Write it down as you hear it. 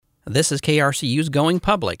This is KRCU's Going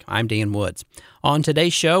Public. I'm Dan Woods. On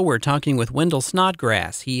today's show, we're talking with Wendell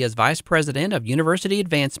Snodgrass. He is Vice President of University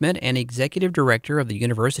Advancement and Executive Director of the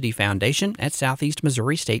University Foundation at Southeast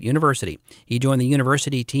Missouri State University. He joined the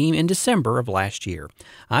university team in December of last year.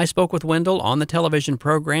 I spoke with Wendell on the television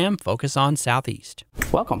program Focus on Southeast.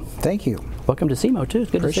 Welcome. Thank you. Welcome to SEMO, too.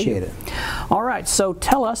 It's good to see you. Appreciate it. All right, so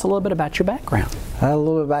tell us a little bit about your background. A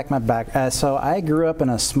little bit about my back. So I grew up in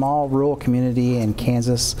a small rural community in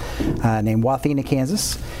Kansas named Wathena,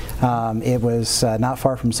 Kansas. It was not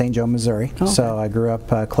far from St. Joe, Missouri. Okay. So I grew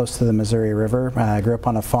up close to the Missouri River. I grew up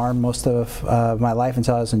on a farm most of my life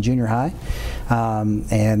until I was in junior high.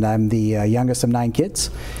 And I'm the youngest of 9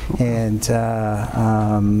 kids. And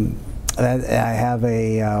I have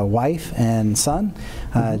a wife and son.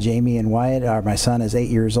 Jamie and Wyatt. My son is 8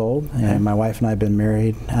 years old, and my wife and I have been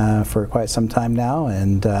married for quite some time now,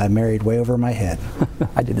 and I married way over my head.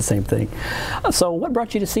 I did the same thing. So what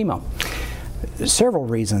brought you to SEMO? Several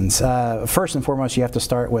reasons. First and foremost, you have to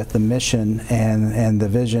start with the mission and the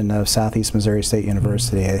vision of Southeast Missouri State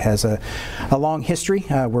University. It has a long history.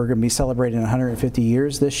 We're going to be celebrating 150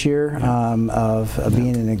 years this year of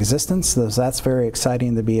being in existence. So that's very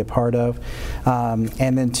exciting to be a part of.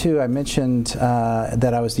 And then two, I mentioned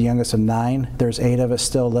that I was the youngest of 9. There's 8 of us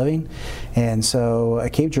still living. And so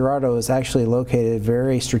Cape Girardeau is actually located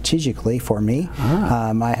very strategically for me.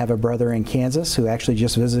 I have a brother in Kansas who actually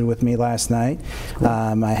just visited with me last night. Cool.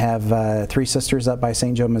 I have 3 sisters up by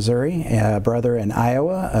St. Joe, Missouri, a brother in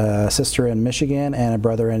Iowa, a sister in Michigan, and a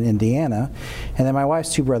brother in Indiana. And then my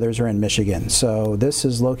wife's 2 brothers are in Michigan. So this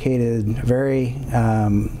is located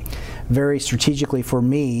very strategically for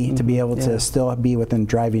me to be able to still be within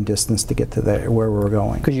driving distance to get to where we're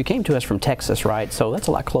going. Because you came to us from Texas, right? So that's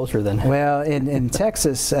a lot closer than... Well, in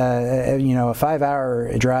Texas, a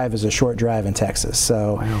 5-hour drive is a short drive in Texas.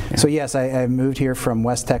 So, wow, yeah. So yes, I moved here from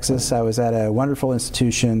West Texas. I was at a wonderful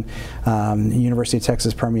institution, University of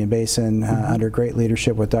Texas Permian Basin, under great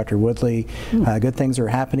leadership with Dr. Woodley. Good things are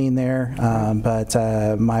happening there, but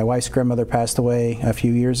my wife's grandmother passed away a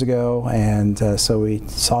few years ago, and so we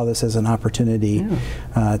saw this as an opportunity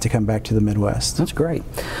to come back to the Midwest. That's great.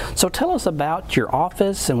 So tell us about your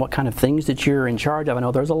office and what kind of things that you're in charge of. I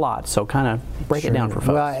know there's a lot, so kind of break it down for folks.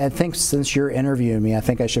 Well, I think since you're interviewing me, I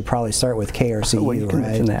think I should probably start with KRCU, well, you can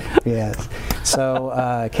mention that. Yes. So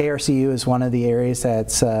KRCU is one of the areas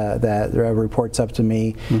that reports up to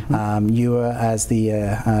me. Ewa, as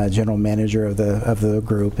the general manager of the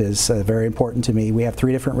group, is very important to me. We have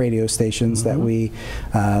 3 different radio stations that we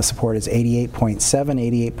support. It's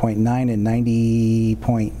 88.7, 88.9, and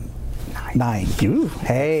 90.9.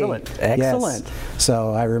 Hey, excellent. Yes.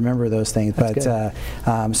 So I remember those things. That's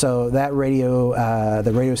but so that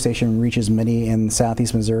the radio station reaches many in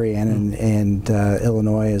Southeast Missouri and in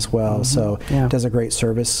Illinois as well. So it does a great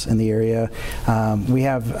service in the area. We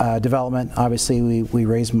have development. Obviously, we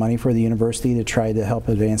raise money for the university to try to help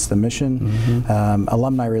advance the mission.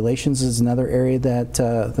 Alumni relations is another area that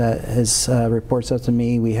reports up to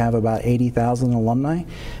me. We have about 80,000 alumni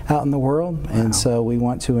out in the world, and so we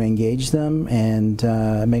want to engage them and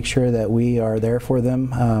make sure that we are there for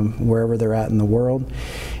them wherever they're at in the world.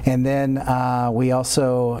 And then we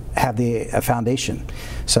also have the foundation.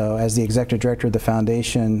 So as the executive director of the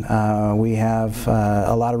foundation, we have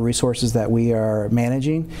a lot of resources that we are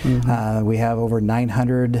managing. We have over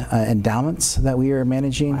 900 endowments that we are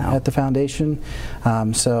managing at the foundation.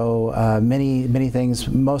 So many things,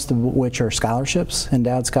 most of which are scholarships,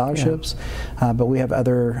 endowed scholarships. But we have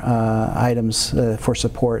other items for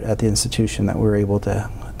support at the institution that we're able to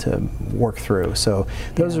work through. So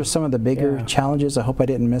those are some of the bigger challenges. I hope I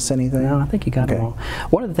didn't miss anything. No, I think you got them all.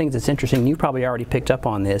 One of the things that's interesting, you probably already picked up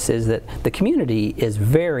on this, is that the community is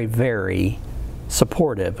very, very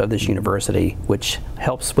supportive of this university, which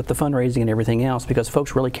helps with the fundraising and everything else because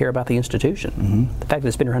folks really care about the institution. The fact that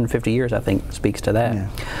it's been 150 years, I think, speaks to that.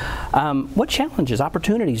 What challenges,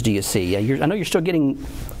 opportunities do you see? I know you're still getting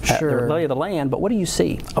the lay of the land, but what do you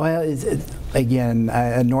see? Well, again,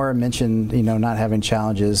 Nora mentioned not having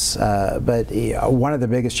challenges, but one of the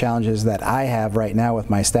biggest challenges that I have right now with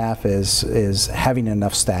my staff is having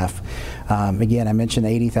enough staff. Again, I mentioned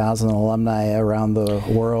 80,000 alumni around the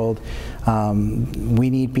world. We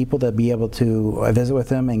need people to be able to visit with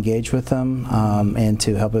them, engage with them, and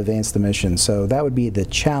to help advance the mission. So that would be the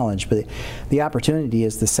challenge. But the opportunity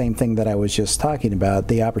is the same thing that I was just talking about.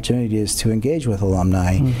 The opportunity is to engage with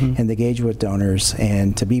alumni and engage with donors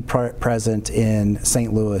and to be present in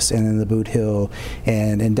St. Louis and in the Boot Hill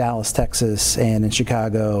and in Dallas, Texas and in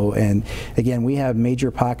Chicago. And again, we have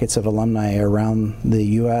major pockets of alumni around the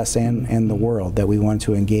U.S. and the world that we want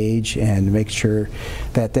to engage and make sure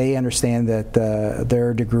that they understand understand that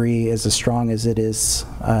their degree is as strong as it is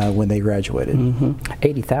when they graduated.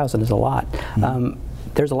 80,000 is a lot.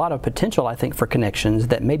 There's a lot of potential, I think, for connections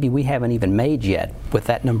that maybe we haven't even made yet with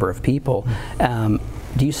that number of people.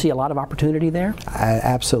 Do you see a lot of opportunity there?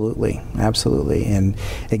 Absolutely, absolutely. And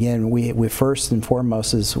again, we first and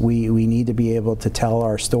foremost is we need to be able to tell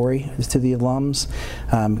our story to the alums,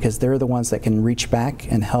 because they're the ones that can reach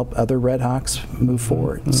back and help other Red Hawks move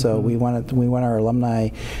forward. So we want our alumni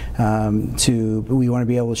we want to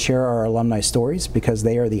be able to share our alumni stories, because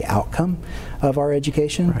they are the outcome of our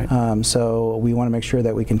education. Right. So we want to make sure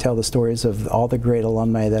that we can tell the stories of all the great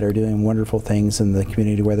alumni that are doing wonderful things in the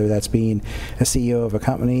community, whether that's being a CEO of a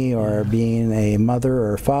company or being a mother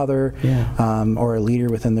or a father or a leader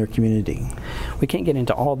within their community. We can't get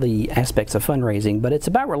into all the aspects of fundraising, but it's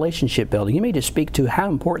about relationship building. You may just speak to how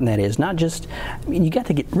important that is. Not just, you got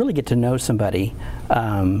to really get to know somebody.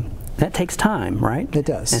 That takes time, right? It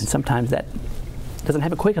does. And sometimes that doesn't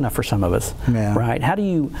happen quick enough for some of us, right? How do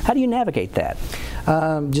you navigate that?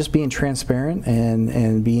 Just being transparent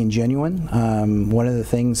and being genuine. One of the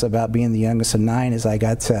things about being the youngest of 9 is I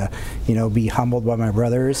got to, be humbled by my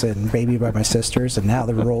brothers and babied by my sisters, and now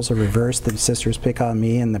the roles are reversed. The sisters pick on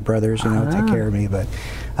me, and the brothers, take care of me. But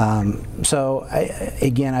so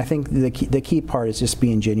I think the key part is just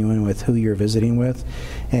being genuine with who you're visiting with,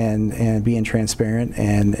 and being transparent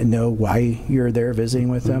and know why you're there visiting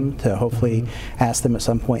with them, to hopefully ask them at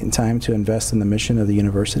some point in time to invest in the mission of the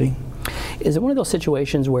university. Is it one of those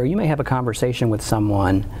situations where you may have a conversation with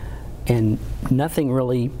someone and nothing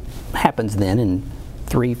really happens then, and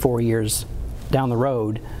 3-4 years down the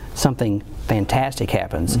road something fantastic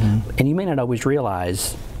happens, and you may not always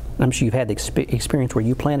realize, I'm sure you've had the experience where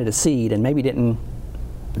you planted a seed and maybe didn't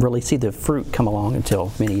really see the fruit come along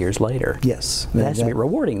until many years later? Yes. That has to be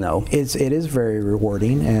rewarding, though. It is very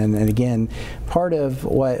rewarding, and again, part of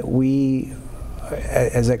what we,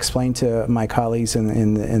 as I explained to my colleagues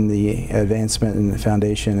in the advancement in the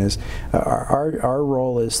foundation, is our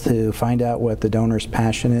role is to find out what the donor's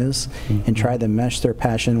passion is and try to mesh their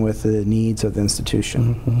passion with the needs of the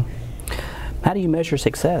institution. How do you measure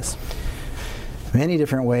success? Many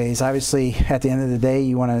different ways. Obviously, at the end of the day,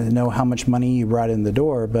 you want to know how much money you brought in the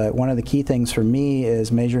door, but one of the key things for me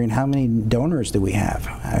is measuring how many donors do we have.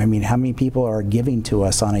 I mean, how many people are giving to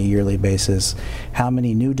us on a yearly basis? How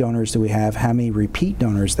many new donors do we have? How many repeat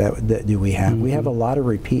donors that do we have? We have a lot of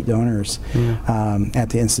repeat donors at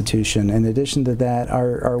the institution. In addition to that,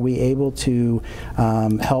 are we able to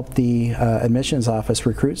help the admissions office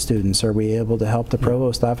recruit students? Are we able to help the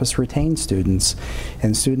provost office retain students?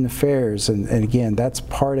 And student affairs, and again, that's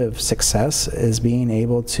part of success, is being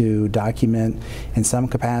able to document in some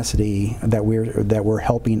capacity that we're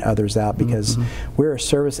helping others out, because we're a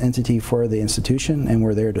service entity for the institution and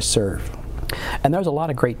we're there to serve. And there's a lot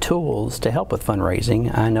of great tools to help with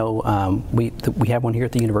fundraising. I know we have one here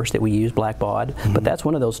at the university that we use, Blackbaud, but that's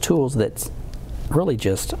one of those tools that's really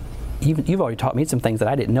just, you've already taught me some things that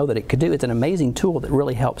I didn't know that it could do. It's an amazing tool that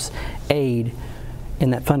really helps aid in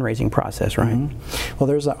that fundraising process, right? Well,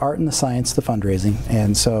 there's the art and the science to fundraising,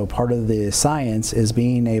 and so part of the science is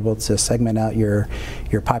being able to segment out your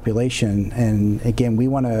population. And again, we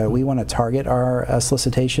want to target our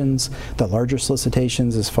solicitations, the larger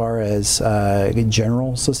solicitations, as far as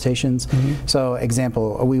general solicitations. So,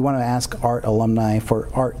 example, we want to ask art alumni for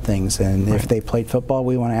art things, and if they played football,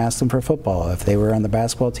 we want to ask them for football. If they were on the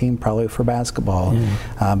basketball team, probably for basketball.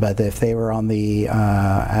 But if they were on the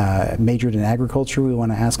majored in agriculture, we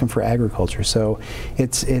want to ask them for agriculture. So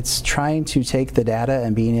it's trying to take the data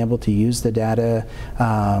and being able to use the data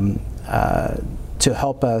to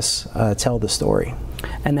help us tell the story.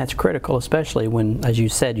 And that's critical, especially when, as you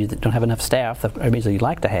said, you don't have enough staff that you'd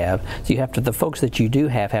like to have. So you have to, the folks that you do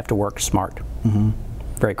have to work smart.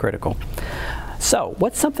 Very critical. So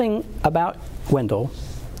what's something about Wendell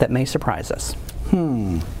that may surprise us?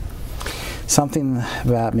 Something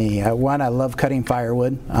about me. One, I love cutting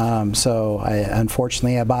firewood. So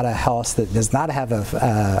unfortunately, I bought a house that does not have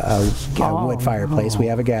a wood fireplace. We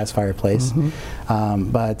have a gas fireplace.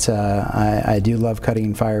 But I do love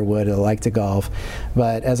cutting firewood. I like to golf.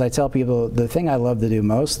 But as I tell people, the thing I love to do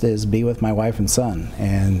most is be with my wife and son.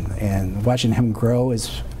 And watching him grow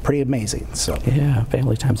is pretty amazing. So yeah,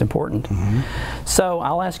 family time's important. So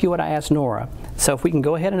I'll ask you what I asked Nora. So if we can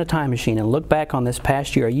go ahead in a time machine and look back on this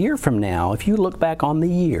past year, a year from now, if you look back on the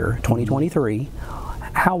year 2023,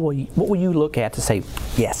 what will you look at to say,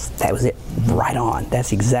 yes, that was it, right on,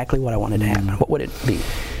 that's exactly what I wanted to happen? What would it be?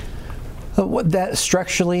 That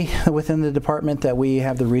structurally within the department, that we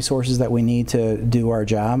have the resources that we need to do our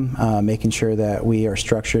job, making sure that we are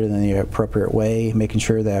structured in the appropriate way, making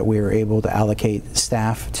sure that we are able to allocate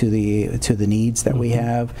staff to the needs that we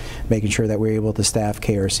have, making sure that we're able to staff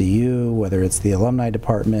KRCU, whether it's the alumni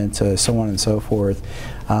department, so on and so forth.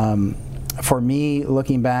 For me,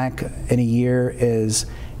 looking back in a year is,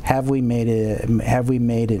 have we made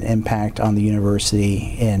an impact on the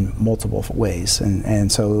university in multiple ways?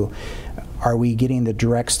 And so, are we getting the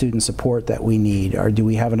direct student support that we need? Or do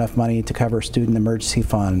we have enough money to cover student emergency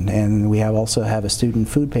fund? And we also have a student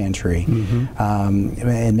food pantry.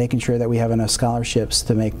 And making sure that we have enough scholarships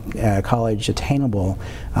to make college attainable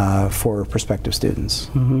for prospective students.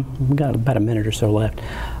 We've got about a minute or so left.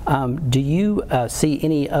 Do you see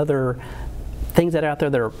any other things that are out there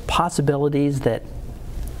that are possibilities, that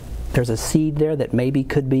there's a seed there that maybe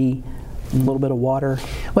could be a little bit of water?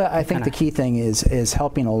 Well, I think the key thing is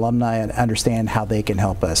helping alumni understand how they can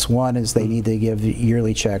help us. One is they need to give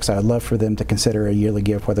yearly checks. I would love for them to consider a yearly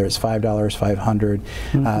gift, whether it's $5,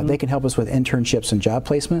 $500. They can help us with internships and job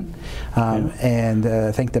placement. And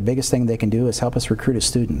I think the biggest thing they can do is help us recruit a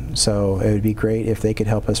student. So it would be great if they could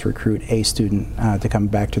help us recruit a student to come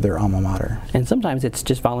back to their alma mater. And sometimes it's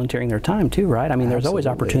just volunteering their time too, right? I mean, there's always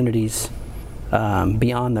opportunities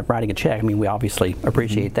beyond the writing a check. I mean, we obviously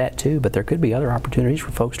appreciate that too, but there could be other opportunities for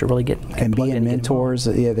folks to really get and being mentors.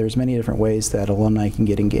 Yeah, there's many different ways that alumni can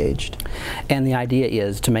get engaged. And the idea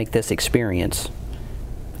is to make this experience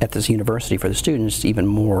at this university for the students even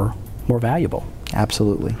more valuable.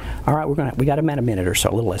 Absolutely. All right, we got about a minute or so,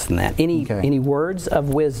 a little less than that. Any words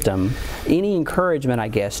of wisdom, any encouragement, I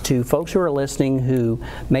guess, to folks who are listening who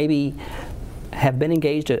maybe have been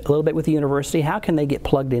engaged a little bit with the university? How can they get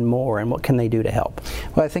plugged in more, and what can they do to help?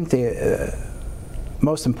 Well, I think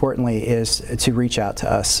most importantly is to reach out to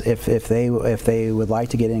us. If they would like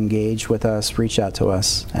to get engaged with us, reach out to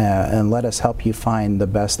us and let us help you find the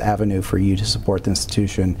best avenue for you to support the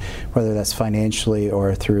institution, whether that's financially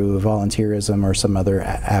or through volunteerism or some other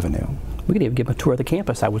avenue. We could even give a tour of the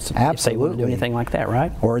campus, I would say, if they want to do anything like that,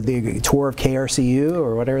 right? Or the tour of KRCU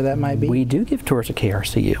or whatever that might be. We do give tours of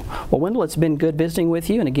KRCU. Well, Wendell, it's been good visiting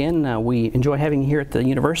with you, and again, we enjoy having you here at the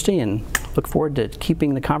university and look forward to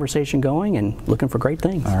keeping the conversation going and looking for great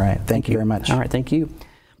things. All right. Thank you very much. All right. Thank you.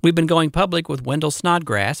 We've been going public with Wendell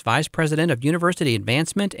Snodgrass, Vice President of University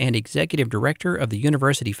Advancement and Executive Director of the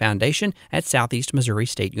University Foundation at Southeast Missouri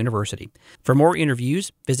State University. For more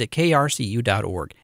interviews, visit krcu.org.